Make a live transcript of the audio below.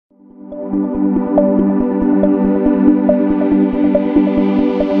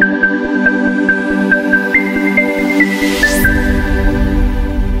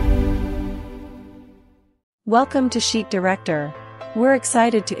Welcome to Sheet Director. We're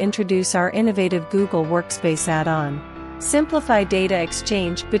excited to introduce our innovative Google Workspace add-on. Simplify data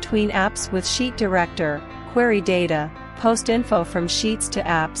exchange between apps with Sheet Director, query data, post info from Sheets to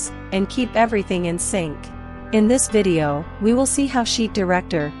apps, and keep everything in sync. In this video, we will see how Sheet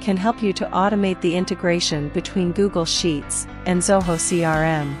Director can help you to automate the integration between Google Sheets and Zoho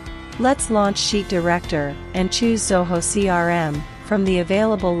CRM. Let's launch Sheet Director and choose Zoho CRM from the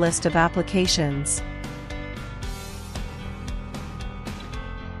available list of applications.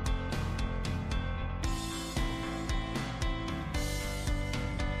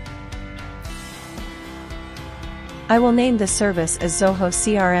 I will name the service as Zoho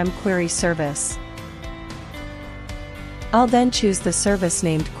CRM Query Service. I'll then choose the service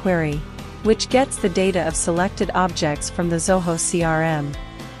named Query, which gets the data of selected objects from the Zoho CRM.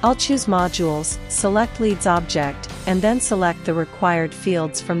 I'll choose Modules, select Leads Object, and then select the required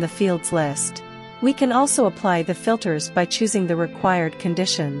fields from the fields list. We can also apply the filters by choosing the required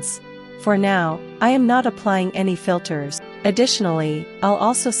conditions. For now, I am not applying any filters. Additionally, I'll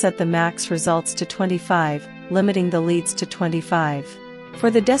also set the max results to 25, limiting the leads to 25. For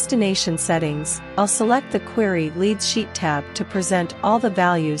the destination settings, I'll select the Query Leads Sheet tab to present all the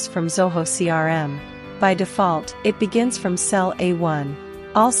values from Zoho CRM. By default, it begins from cell A1.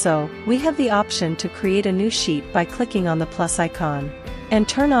 Also, we have the option to create a new sheet by clicking on the plus icon, and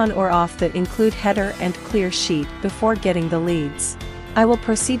turn on or off the Include Header and Clear Sheet before getting the leads. I will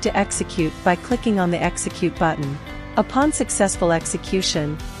proceed to execute by clicking on the Execute button. Upon successful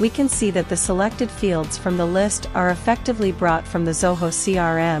execution, we can see that the selected fields from the list are effectively brought from the Zoho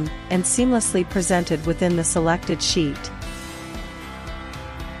CRM and seamlessly presented within the selected sheet.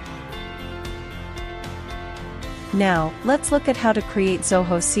 Now, let's look at how to create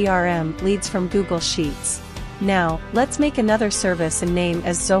Zoho CRM leads from Google Sheets. Now, let's make another service and name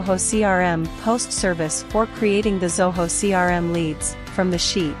as Zoho CRM Post Service for creating the Zoho CRM leads from the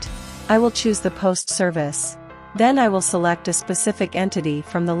sheet. I will choose the Post service. Then I will select a specific entity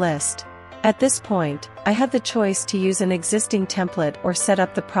from the list. At this point, I have the choice to use an existing template or set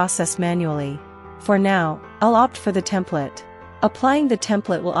up the process manually. For now, I'll opt for the template. Applying the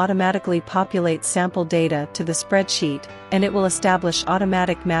template will automatically populate sample data to the spreadsheet, and it will establish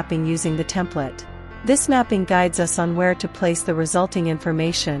automatic mapping using the template. This mapping guides us on where to place the resulting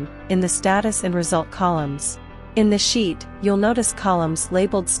information in the status and result columns. In the sheet, you'll notice columns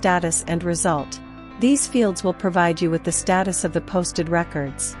labeled Status and Result. These fields will provide you with the status of the posted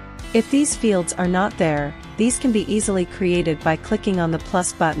records. If these fields are not there, these can be easily created by clicking on the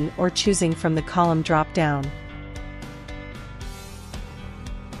plus button or choosing from the column drop-down.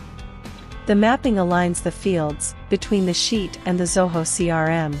 The mapping aligns the fields between the sheet and the Zoho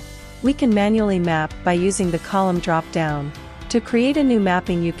CRM. We can manually map by using the column drop-down. To create a new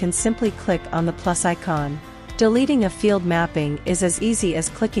mapping, you can simply click on the plus icon. Deleting a field mapping is as easy as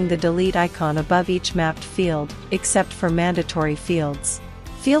clicking the delete icon above each mapped field, except for mandatory fields.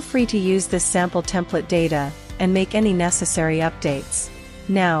 Feel free to use this sample template data and make any necessary updates.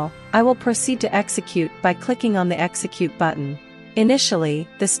 Now, I will proceed to execute by clicking on the Execute button. Initially,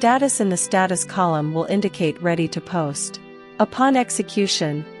 the status in the status column will indicate Ready to Post. Upon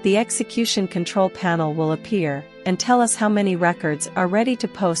execution, the Execution Control panel will appear and tell us how many records are ready to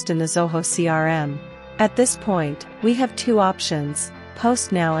post in the Zoho CRM. At this point, we have two options,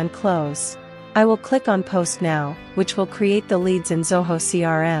 Post Now and Close. I will click on Post Now, which will create the leads in Zoho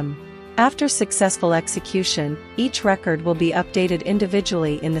CRM. After successful execution, each record will be updated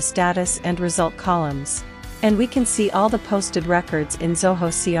individually in the status and result columns. And we can see all the posted records in Zoho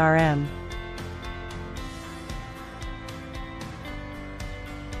CRM.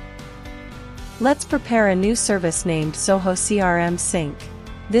 Let's prepare a new service named Zoho CRM Sync.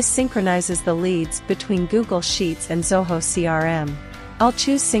 This synchronizes the leads between Google Sheets and Zoho CRM. I'll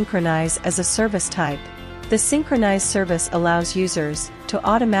choose Synchronize as a service type. The Synchronize service allows users to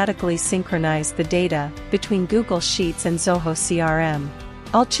automatically synchronize the data between Google Sheets and Zoho CRM.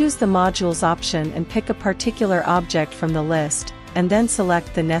 I'll choose the Modules option and pick a particular object from the list, and then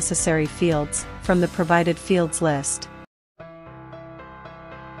select the necessary fields from the provided fields list.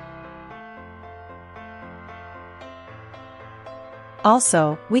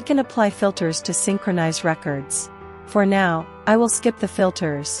 Also, we can apply filters to synchronize records. For now, I will skip the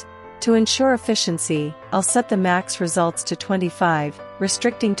filters. To ensure efficiency, I'll set the max results to 25,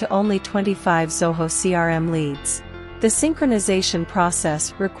 restricting to only 25 Zoho CRM leads. The synchronization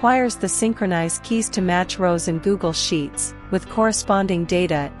process requires the synchronized keys to match rows in Google Sheets with corresponding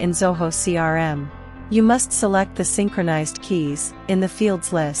data in Zoho CRM. You must select the synchronized keys in the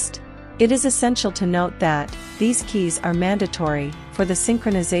fields list. It is essential to note that these keys are mandatory for the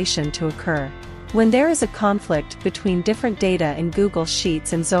synchronization to occur. When there is a conflict between different data in Google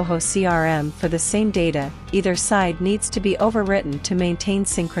Sheets and Zoho CRM for the same data, either side needs to be overwritten to maintain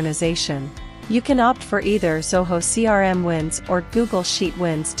synchronization. You can opt for either Zoho CRM wins or Google Sheet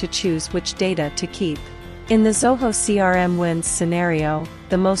wins to choose which data to keep. In the Zoho CRM wins scenario,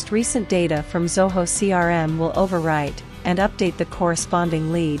 the most recent data from Zoho CRM will overwrite and update the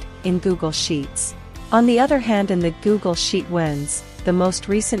corresponding lead in Google Sheets. On the other hand, in the Google Sheet wins, the most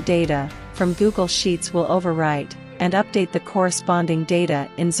recent data from Google Sheets will overwrite and update the corresponding data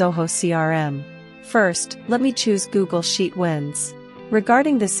in Zoho CRM. First, let me choose Google Sheet wins.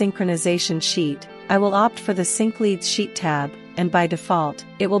 Regarding the synchronization sheet, I will opt for the Sync Leads Sheet tab, and by default,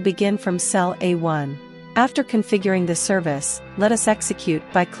 it will begin from cell A1. After configuring the service, let us execute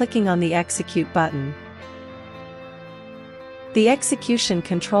by clicking on the Execute button. The execution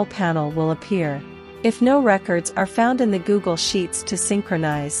control panel will appear. If no records are found in the Google Sheets to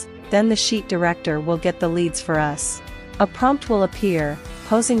synchronize, then the sheet director will get the leads for us. A prompt will appear,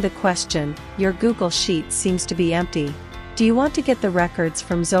 posing the question, "Your Google Sheet seems to be empty. Do you want to get the records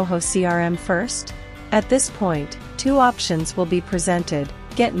from Zoho CRM first?" At this point, two options will be presented,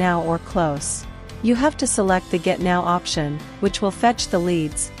 Get Now or Close. You have to select the Get Now option, which will fetch the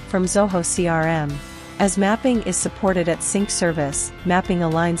leads from Zoho CRM. As mapping is supported at Sync Service, mapping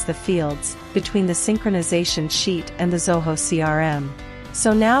aligns the fields between the synchronization sheet and the Zoho CRM.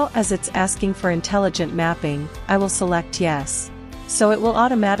 So now, as it's asking for intelligent mapping, I will select Yes. So it will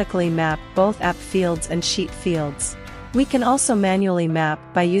automatically map both app fields and sheet fields. We can also manually map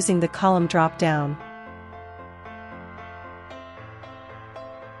by using the column drop-down.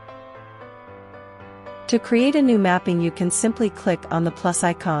 To create a new mapping, you can simply click on the plus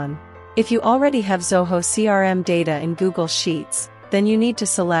icon. If you already have Zoho CRM data in Google Sheets, then you need to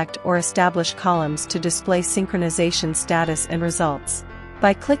select or establish columns to display synchronization status and results.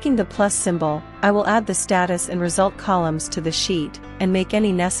 By clicking the plus symbol, I will add the status and result columns to the sheet and make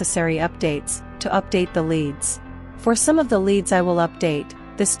any necessary updates to update the leads. For some of the leads, I will update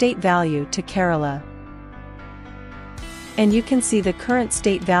the state value to Kerala. And you can see the current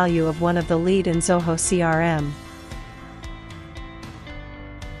state value of one of the lead in Zoho CRM.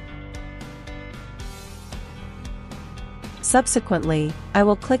 Subsequently, I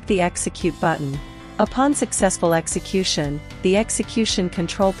will click the Execute button. Upon successful execution, the execution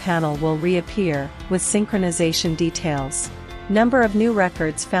control panel will reappear with synchronization details. Number of new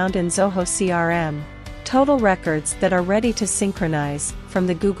records found in Zoho CRM. Total records that are ready to synchronize from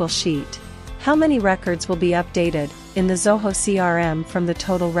the Google Sheet. How many records will be updated in the Zoho CRM from the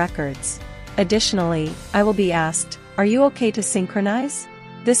total records? Additionally, I will be asked, "Are you okay to synchronize?"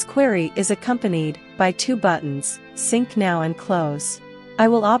 This query is accompanied by two buttons, Sync Now and Close. I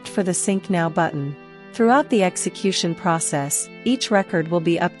will opt for the Sync Now button. Throughout the execution process, each record will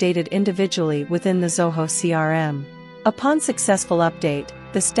be updated individually within the Zoho CRM. Upon successful update,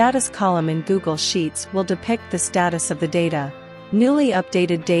 the status column in Google Sheets will depict the status of the data. Newly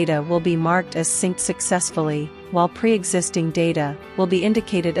updated data will be marked as synced successfully, while pre-existing data will be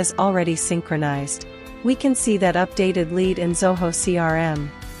indicated as already synchronized. We can see that updated lead in Zoho CRM.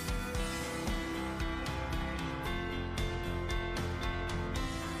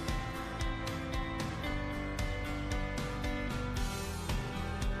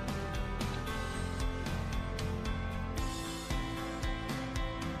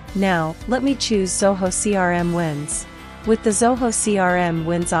 Now, let me choose Zoho CRM wins. With the Zoho CRM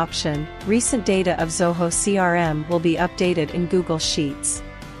wins option, recent data of Zoho CRM will be updated in Google Sheets.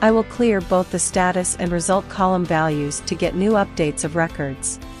 I will clear both the status and result column values to get new updates of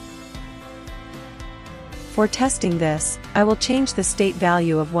records. For testing this, I will change the state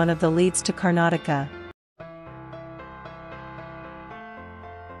value of one of the leads to Karnataka.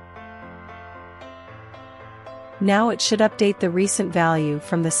 Now it should update the recent value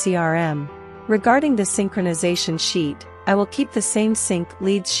from the CRM. Regarding the synchronization sheet, I will keep the same Sync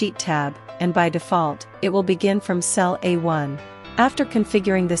Leads Sheet tab, and by default, it will begin from cell A1. After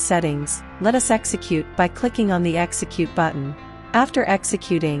configuring the settings, let us execute by clicking on the Execute button. After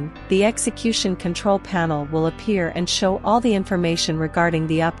executing, the execution control panel will appear and show all the information regarding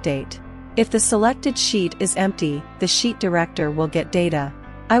the update. If the selected sheet is empty, the sheet director will get data.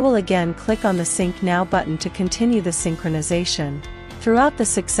 I will again click on the Sync Now button to continue the synchronization. Throughout the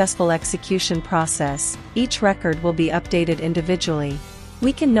successful execution process, each record will be updated individually.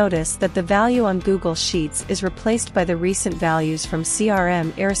 We can notice that the value on Google Sheets is replaced by the recent values from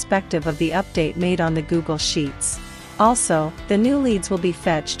CRM irrespective of the update made on the Google Sheets. Also, the new leads will be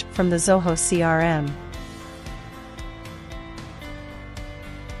fetched from the Zoho CRM.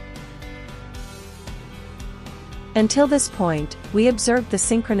 Until this point, we observed the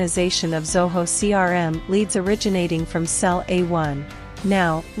synchronization of Zoho CRM leads originating from cell A1.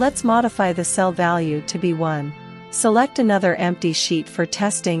 Now, let's modify the cell value to B1. Select another empty sheet for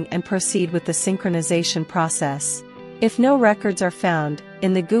testing and proceed with the synchronization process. If no records are found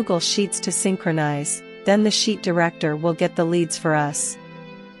in the Google Sheets to synchronize, then the sheet director will get the leads for us.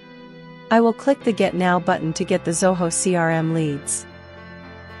 I will click the Get Now button to get the Zoho CRM leads.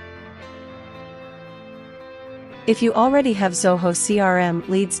 If you already have Zoho CRM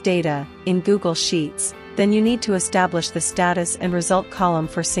leads data in Google Sheets, then you need to establish the status and result column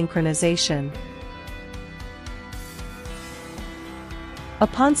for synchronization.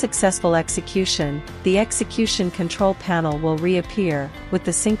 Upon successful execution, the execution control panel will reappear with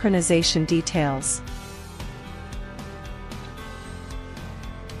the synchronization details.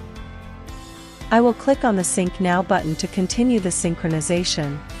 I will click on the Sync Now button to continue the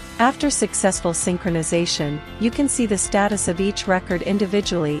synchronization. After successful synchronization, you can see the status of each record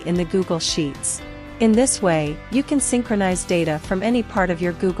individually in the Google Sheets. In this way, you can synchronize data from any part of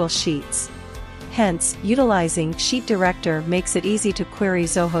your Google Sheets. Hence, utilizing Sheet Director makes it easy to query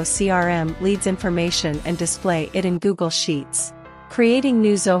Zoho CRM leads information and display it in Google Sheets. Creating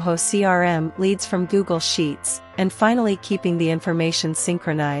new Zoho CRM leads from Google Sheets, and finally keeping the information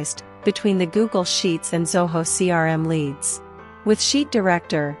synchronized between the Google Sheets and Zoho CRM leads. With Sheet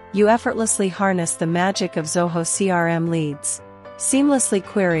Director, you effortlessly harness the magic of Zoho CRM leads. Seamlessly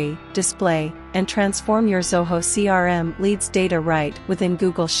query, display, and transform your Zoho CRM leads data right within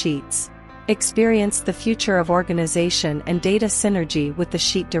Google Sheets. Experience the future of organization and data synergy with the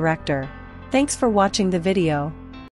Sheet Director. Thanks for watching the video.